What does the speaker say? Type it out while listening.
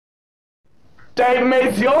Don't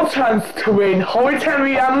miss your chance to win Holy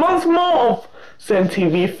Terry and lots more of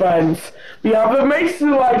CMTV friends. We have amazing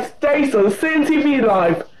live days on CMTV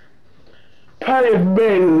Live. Play with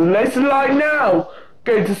me, listen live now.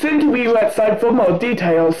 Go to CMTV website for more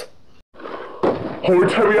details. Holy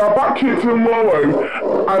Terry are back here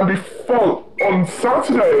tomorrow, and before on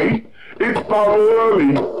Saturday, it's barrel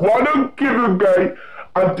early. Why not give a go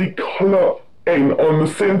and declare in on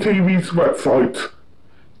the CMTV's website?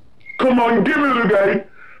 Come on, give it a go.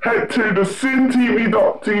 Head to the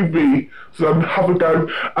CMTV.tv so have a go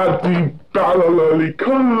at the barrel early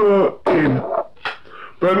colour in.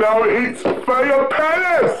 But now it's Fair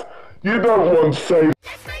Palace. You don't want to say.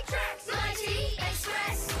 Let's make tracks. Mighty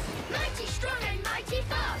Express. Mighty strong and mighty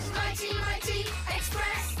fast. Mighty, mighty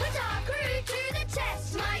Express. Put our crew to the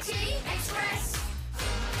test. Mighty Express.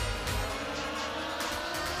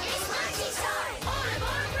 It's mighty time. All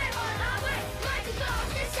aboard, we're on our way. Mighty fast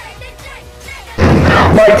to save the day.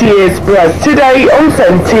 Mighty Express today on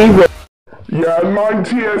CMTV. Yeah,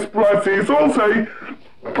 Mighty Express is also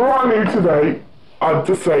brand new today at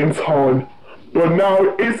the same time. But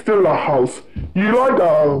now it's still a house. You like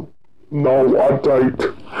that? No, I don't.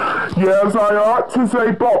 Yes, I like to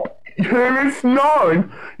say, Bob, here is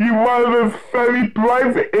 9. You were very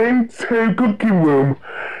brave into cooking room.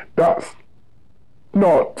 That's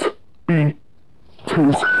not be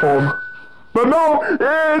too fun. But no,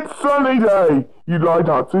 it's sunny day. You like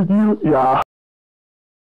that, did you? Yeah.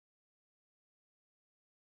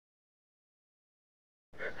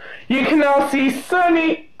 You can now see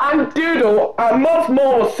Sunny and Doodle and lots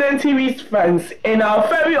more of CMTV's friends in our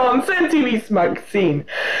very own CMTV's magazine.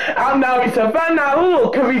 And now it's a van now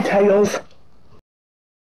look at retails.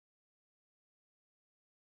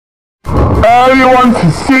 Everyone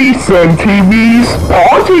to see CMTV's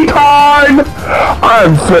party time!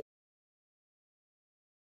 I'm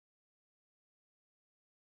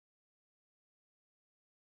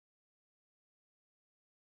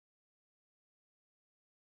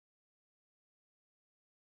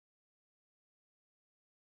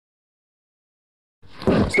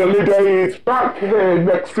Sunny Day is back here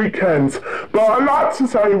next weekend, but I'd like to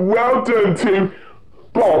say well done to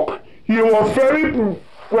Bob. You are very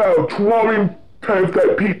well drawing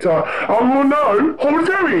perfect Peter. I will know Holy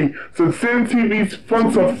Terry, so CMTV's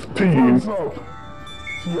thumbs up to you.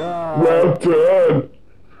 Yeah. Well done.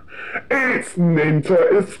 It's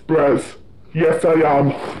Ninja Express. Yes, I am.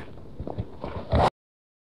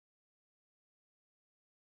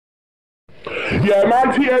 Yeah,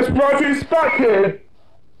 Mighty Express is back here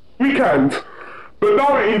weekend. But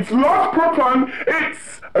now it's last proper.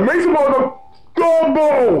 It's amazing world of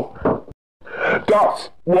gumbo. That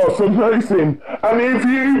was amazing. And if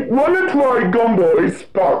you want to try gumbo, it's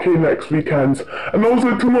back here next weekend. And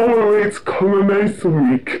also tomorrow it's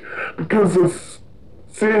coronation week because of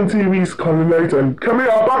CMTV's coronation. Come here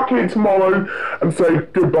back here tomorrow and say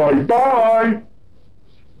goodbye. Bye.